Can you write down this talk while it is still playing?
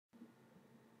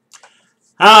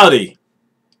Howdy.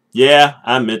 Yeah,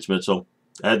 I'm Mitch Mitchell.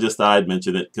 I just thought I'd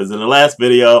mention it because in the last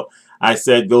video I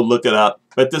said go look it up,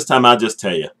 but this time I'll just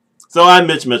tell you. So I'm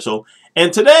Mitch Mitchell,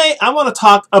 and today I want to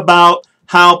talk about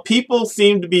how people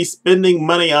seem to be spending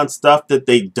money on stuff that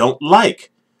they don't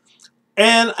like.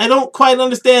 And I don't quite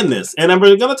understand this. And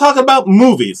we're going to talk about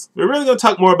movies. We're really going to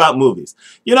talk more about movies.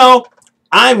 You know,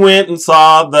 I went and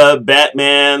saw the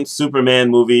Batman,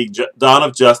 Superman movie, Dawn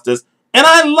of Justice, and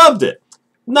I loved it.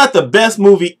 Not the best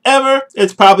movie ever.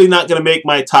 It's probably not going to make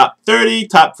my top 30,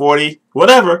 top 40,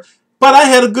 whatever. But I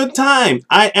had a good time.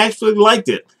 I actually liked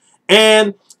it.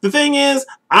 And the thing is,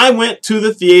 I went to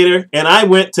the theater and I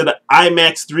went to the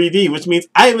IMAX 3D, which means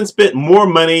I haven't spent more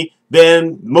money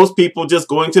than most people just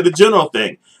going to the general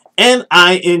thing. And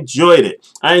I enjoyed it.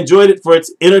 I enjoyed it for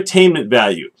its entertainment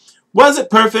value. Was it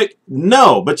perfect?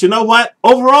 No. But you know what?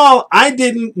 Overall, I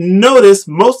didn't notice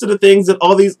most of the things that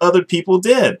all these other people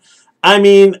did. I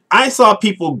mean, I saw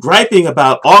people griping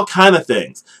about all kind of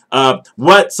things.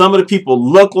 What some of the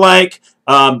people look like,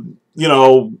 you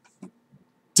know,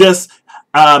 just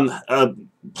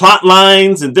plot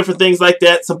lines and different things like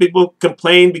that. Some people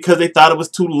complained because they thought it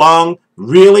was too long.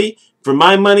 Really? For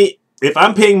my money, if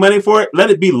I'm paying money for it,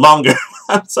 let it be longer.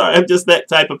 I'm sorry, I'm just that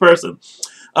type of person.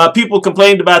 People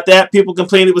complained about that. People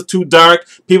complained it was too dark.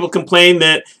 People complained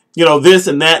that, you know, this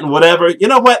and that and whatever. You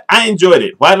know what? I enjoyed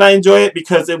it. Why did I enjoy it?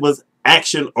 Because it was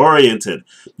action-oriented.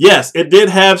 Yes, it did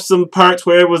have some parts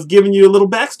where it was giving you a little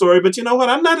backstory, but you know what?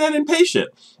 I'm not that impatient.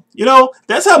 You know,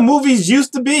 that's how movies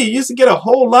used to be. You used to get a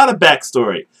whole lot of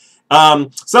backstory.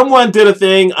 Someone did a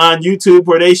thing on YouTube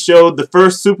where they showed the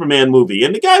first Superman movie,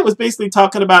 and the guy was basically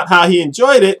talking about how he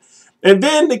enjoyed it, and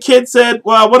then the kid said,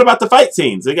 well, what about the fight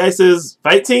scenes? The guy says,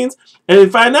 fight scenes? And they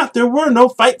find out there were no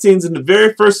fight scenes in the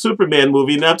very first Superman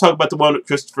movie. Now I'm talking about the one with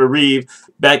Christopher Reeve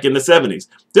back in the 70s.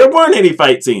 There weren't any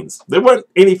fight scenes. There weren't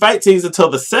any fight scenes until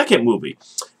the second movie.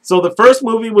 So the first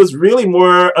movie was really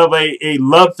more of a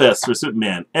love fest for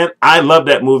Superman. And I love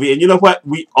that movie. And you know what?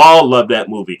 We all love that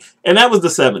movie. And that was the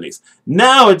 70s.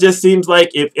 Now it just seems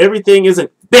like if everything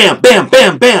isn't bam, bam,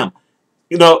 bam, bam,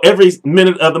 you know, every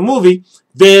minute of the movie,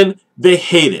 then they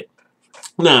hate it.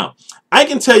 Now, I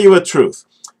can tell you a truth.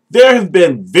 There have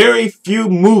been very few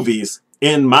movies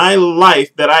in my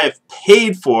life that I have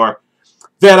paid for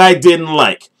that I didn't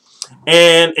like.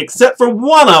 And except for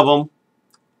one of them,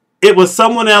 it was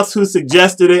someone else who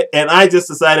suggested it, and I just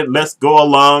decided let's go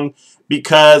along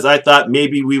because I thought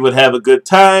maybe we would have a good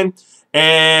time.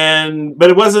 But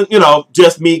it wasn't, you know,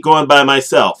 just me going by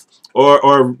myself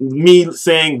or me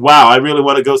saying, wow, I really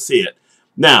want to go see it.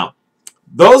 Now,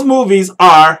 those movies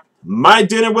are My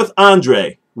Dinner with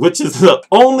Andre, which is the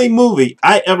only movie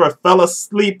I ever fell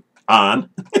asleep on.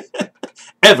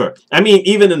 Ever. I mean,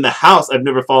 even in the house, I've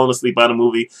never fallen asleep on a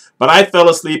movie, but I fell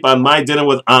asleep on My Dinner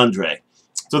with Andre.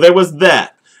 So there was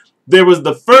that. There was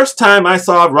the first time I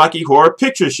saw Rocky Horror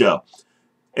Picture Show.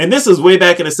 And this was way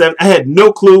back in the 70s. I had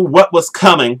no clue what was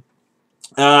coming.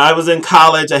 I was in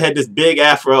college. I had this big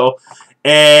afro,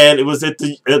 and it was at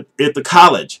the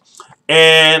college.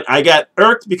 And I got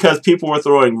irked because people were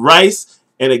throwing rice,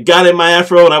 and it got in my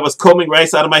afro, and I was combing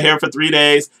rice out of my hair for 3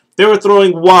 days. They were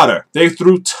throwing water. They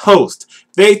threw toast.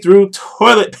 They threw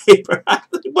toilet paper.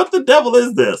 What the devil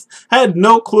is this? I had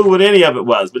no clue what any of it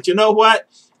was. But you know what?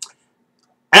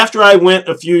 After I went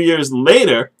a few years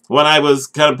later, when I was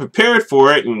kind of prepared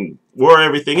for it and wore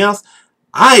everything else,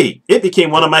 it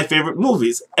became one of my favorite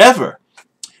movies ever.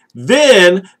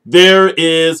 Then there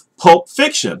is Pulp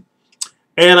Fiction.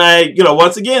 And you know,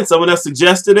 once again, someone else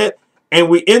suggested it. And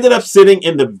we ended up sitting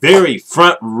in the very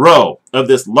front row of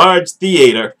this large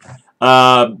theater.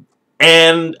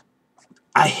 And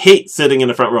I hate sitting in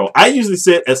the front row. I usually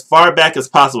sit as far back as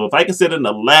possible. If I can sit in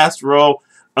the last row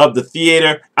of the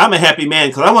theater, I'm a happy man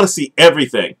because I want to see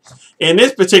everything. In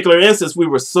this particular instance, we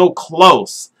were so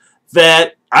close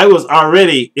that I was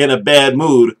already in a bad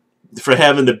mood for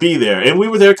having to be there. And we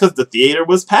were there because the theater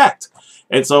was packed.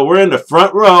 And so we're in the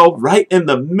front row, right in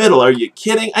the middle. Are you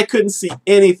kidding? I couldn't see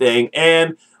anything.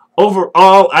 And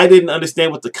overall, I didn't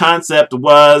understand what the concept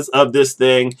was of this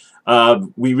thing.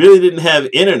 We really didn't have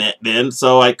internet then,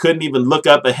 so I couldn't even look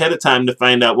up ahead of time to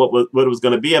find out what it was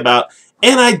going to be about.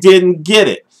 And I didn't get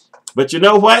it. But you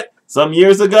know what? Some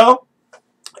years ago,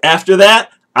 after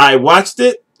that, I watched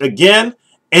it again,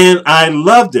 and I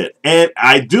loved it. And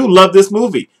I do love this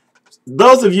movie.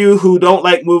 Those of you who don't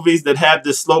like movies that have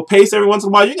this slow pace every once in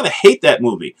a while, you're going to hate that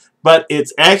movie. But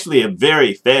it's actually a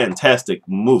very fantastic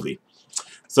movie.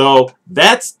 So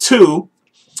that's two.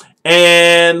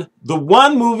 And the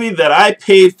one movie that I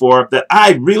paid for that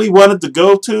I really wanted to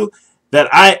go to that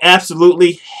I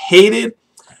absolutely hated,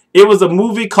 it was a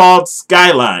movie called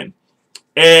Skyline.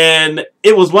 And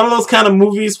it was one of those kind of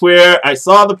movies where I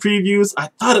saw the previews. I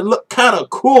thought it looked kind of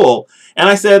cool. And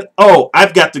I said, oh,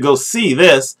 I've got to go see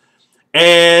this.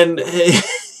 And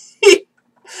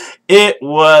it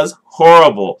was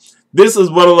horrible. This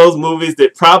is one of those movies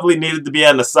that probably needed to be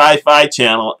on the Sci-Fi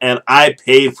Channel, and I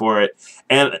paid for it.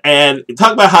 And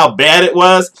talk about how bad it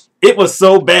was. It was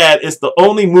so bad, it's the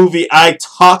only movie I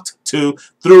talked to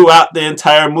throughout the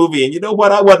entire movie. And you know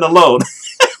what? I wasn't alone.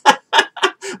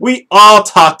 We all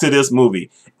talked to this movie.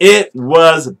 It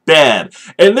was bad.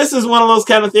 And this is one of those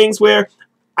kind of things where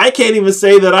I can't even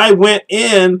say that I went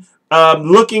in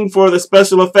looking for the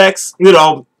special effects. You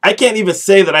know, I can't even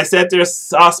say that I sat there,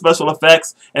 saw special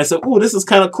effects, and said, ooh, this is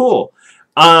kind of cool.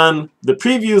 On the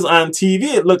previews on TV,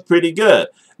 it looked pretty good.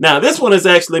 Now, this one is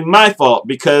actually my fault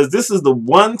because this is the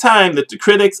one time that the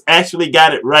critics actually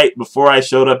got it right before I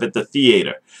showed up at the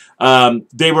theater.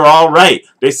 They were all right.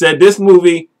 They said this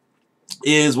movie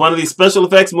is one of these special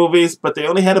effects movies, but they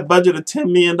only had a budget of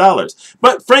 $10 million.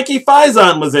 But Frankie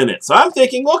Faison was in it. So I'm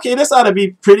thinking, okay, this ought to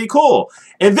be pretty cool.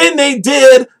 And then they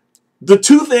did the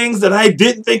two things that I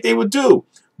didn't think they would do.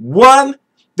 One,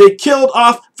 they killed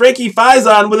off Frankie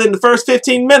Faison within the first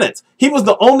 15 minutes. He was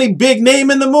the only big name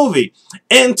in the movie.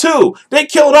 And two, they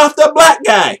killed off the black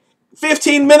guy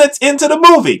 15 minutes into the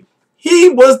movie. He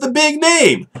was the big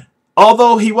name.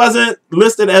 Although he wasn't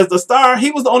listed as the star,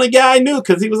 he was the only guy I knew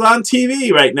because he was on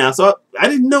TV right now. So I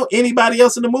didn't know anybody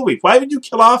else in the movie. Why would you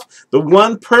kill off the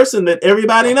one person that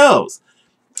everybody knows?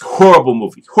 Horrible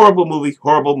movie. Horrible movie.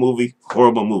 Horrible movie.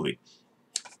 Horrible movie.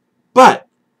 But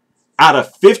out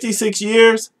of 56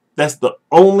 years, that's the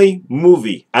only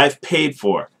movie I've paid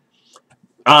for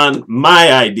on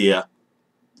my idea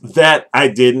that I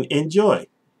didn't enjoy.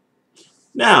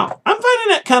 Now, I'm finding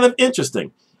that kind of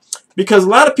interesting. Because a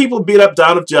lot of people beat up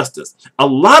Dawn of Justice. A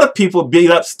lot of people beat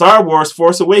up Star Wars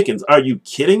Force Awakens. Are you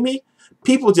kidding me?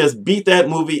 People just beat that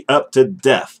movie up to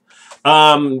death.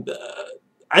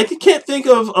 I can't think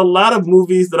of a lot of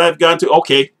movies that I've gone to.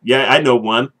 Okay, yeah, I know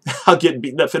one. I'll get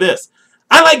beaten up for this.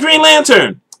 I like Green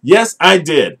Lantern. Yes, I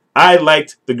did. I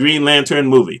liked the Green Lantern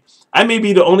movie. I may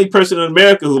be the only person in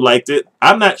America who liked it.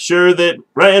 I'm not sure that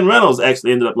Ryan Reynolds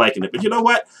actually ended up liking it. But you know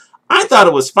what? I thought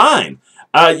it was fine.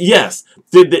 Yes.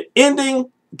 Did the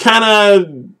ending kind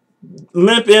of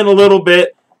limp in a little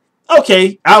bit?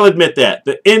 Okay, I'll admit that.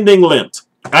 The ending limped.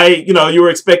 You were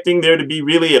expecting there to be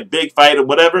really a big fight or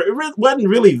whatever. It wasn't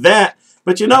really that.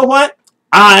 But you know what?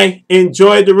 I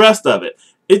enjoyed the rest of it.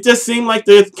 It just seemed like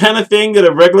the kind of thing that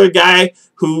a regular guy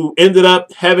who ended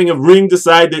up having a ring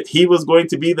decide that he was going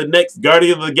to be the next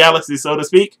Guardian of the Galaxy, so to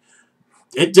speak.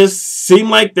 It just seemed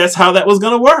like that's how that was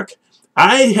going to work.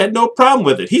 I had no problem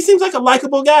with it. He seems like a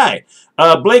likable guy.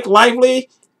 Blake Lively,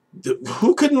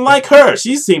 who couldn't like her?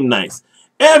 She seemed nice.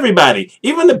 Everybody,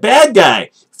 even the bad guy.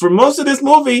 For most of this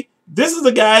movie, this is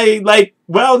a guy like,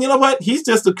 well, you know what? He's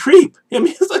just a creep. I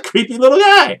mean, he's a creepy little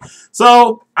guy.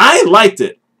 So I liked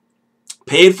it.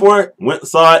 Paid for it. Went and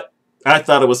saw it. I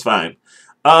thought it was fine.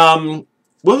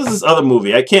 What was this other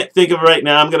movie? I can't think of it right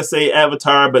now. I'm going to say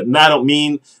Avatar, but I don't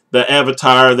mean the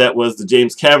Avatar that was the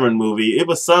James Cameron movie. It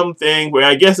was something where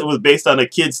I guess it was based on a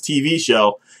kid's TV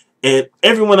show, and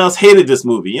everyone else hated this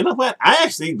movie. You know what? I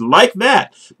actually like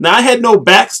that. Now, I had no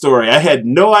backstory. I had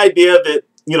no idea that,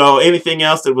 anything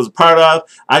else that it was a part of.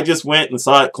 I just went and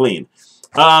saw it clean.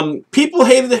 People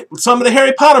hated some of the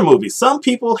Harry Potter movies. Some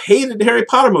people hated the Harry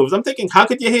Potter movies. I'm thinking, how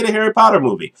could you hate a Harry Potter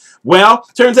movie? Well,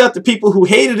 turns out the people who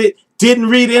hated it didn't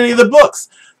read any of the books.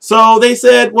 So they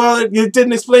said, well, it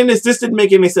didn't explain this. This didn't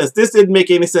make any sense. This didn't make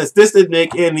any sense. This didn't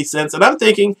make any sense. And I'm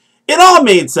thinking, it all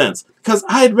made sense because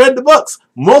I had read the books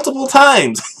multiple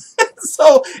times.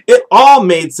 So it all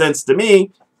made sense to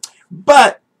me.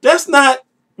 But that's not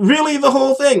really the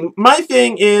whole thing. My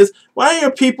thing is, why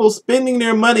are people spending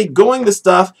their money going to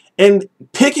stuff and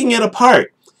picking it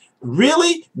apart?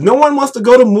 Really? No one wants to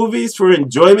go to movies for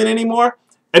enjoyment anymore?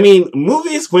 I mean,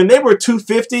 movies, when they were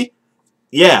 $2.50,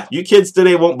 yeah, you kids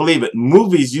today won't believe it.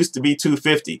 Movies used to be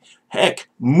 $2.50. Heck,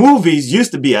 movies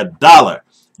used to be $1.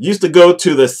 Used to go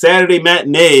to the Saturday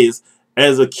matinees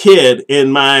as a kid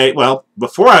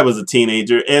before I was a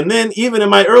teenager, and then even in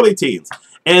my early teens.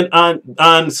 And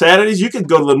on Saturdays, you could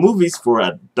go to the movies for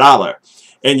 $1.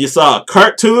 And you saw a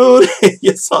cartoon,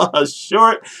 you saw a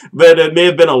short, but it may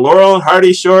have been a Laurel and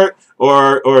Hardy short,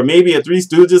 or maybe a Three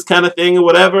Stooges kind of thing or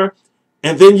whatever.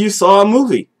 And then you saw a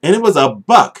movie, and it was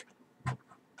 $1.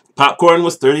 Popcorn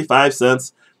was 35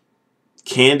 cents.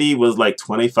 Candy was like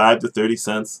 25 to 30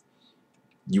 cents.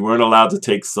 You weren't allowed to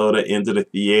take soda into the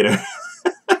theater.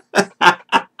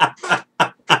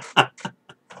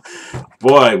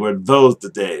 Boy, were those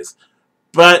the days.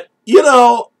 But,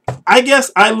 I I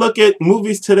guess I look at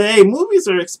movies today. Movies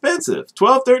are expensive.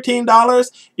 $12,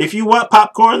 $13. If you want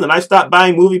popcorn, then I stopped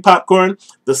buying movie popcorn.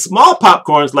 The small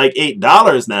popcorn's like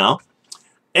 $8 now.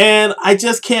 And I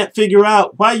just can't figure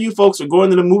out why you folks are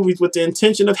going to the movies with the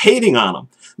intention of hating on them.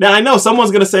 Now, I know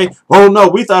someone's going to say, oh, no,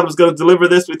 we thought it was going to deliver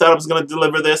this. We thought it was going to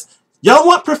deliver this. Y'all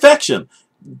want perfection.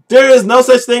 There is no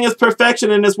such thing as perfection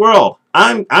in this world.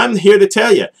 I'm here to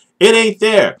tell you, it ain't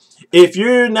there. If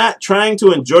you're not trying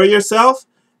to enjoy yourself,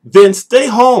 then stay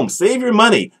home. Save your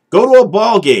money. Go to a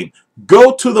ball game.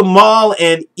 Go to the mall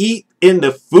and eat in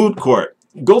the food court.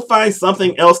 Go find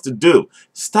something else to do.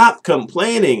 Stop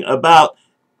complaining about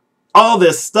all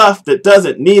this stuff that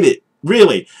doesn't need it.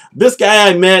 Really, this guy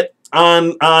I met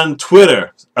on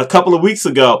Twitter a couple of weeks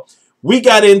ago, we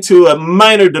got into a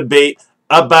minor debate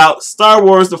about Star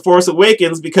Wars The Force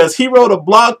Awakens because he wrote a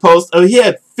blog post and he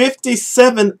had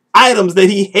 57 items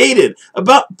that he hated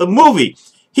about the movie.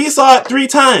 He saw it 3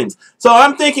 times. So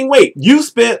I'm thinking, wait, you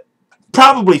spent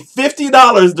probably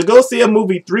 $50 to go see a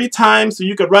movie 3 times so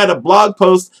you could write a blog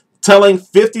post telling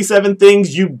 57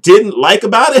 things you didn't like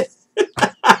about it?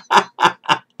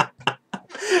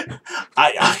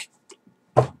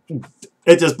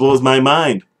 It just blows my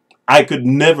mind. I could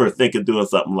never think of doing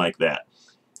something like that.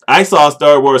 I saw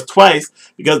Star Wars twice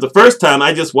because the first time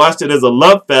I just watched it as a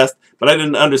love fest, but I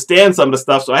didn't understand some of the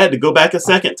stuff, so I had to go back a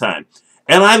second time.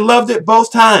 And I loved it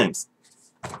both times.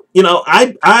 You know,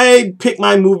 I pick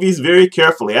my movies very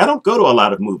carefully. I don't go to a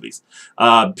lot of movies.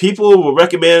 People will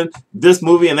recommend this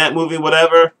movie and that movie,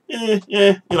 whatever.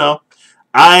 You know.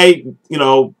 I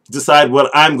decide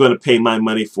what I'm going to pay my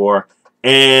money for.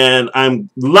 And I'm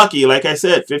lucky, like I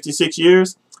said, 56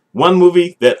 years. One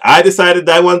movie that I decided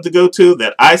that I wanted to go to,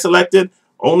 that I selected,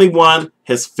 only one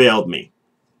has failed me.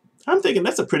 I'm thinking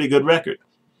that's a pretty good record.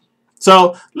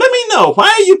 So let me know, why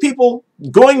are you people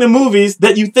going to movies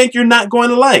that you think you're not going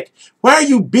to like? Why are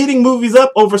you beating movies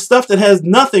up over stuff that has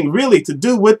nothing really to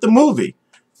do with the movie?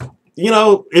 You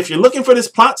know, if you're looking for this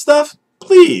plot stuff,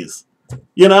 please.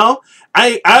 You know,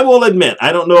 I will admit,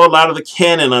 I don't know a lot of the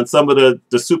canon on some of the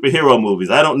superhero movies.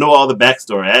 I don't know all the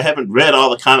backstory. I haven't read all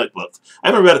the comic books. I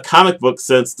haven't read a comic book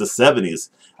since the 70s.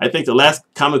 I think the last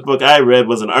comic book I read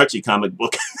was an Archie comic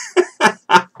book.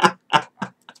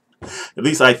 At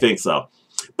least I think so.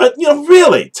 But, you know,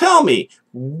 really, tell me,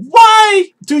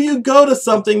 why do you go to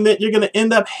something that you're going to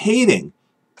end up hating?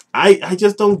 I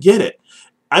just don't get it.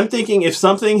 I'm thinking if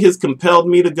something has compelled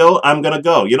me to go, I'm going to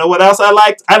go. You know what else I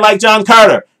liked? I liked John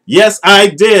Carter. Yes, I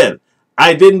did.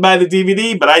 I didn't buy the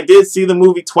DVD, but I did see the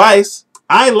movie twice.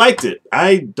 I liked it.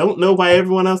 I don't know why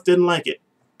everyone else didn't like it.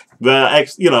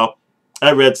 But, you know,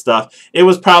 I read stuff. It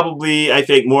was probably, I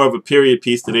think, more of a period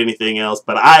piece than anything else,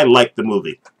 but I liked the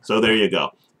movie. So there you go.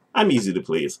 I'm easy to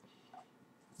please.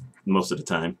 Most of the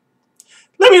time.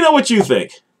 Let me know what you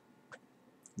think.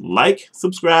 Like,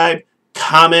 subscribe,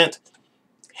 comment,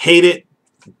 hate it,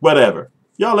 whatever.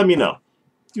 Y'all let me know.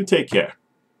 You take care.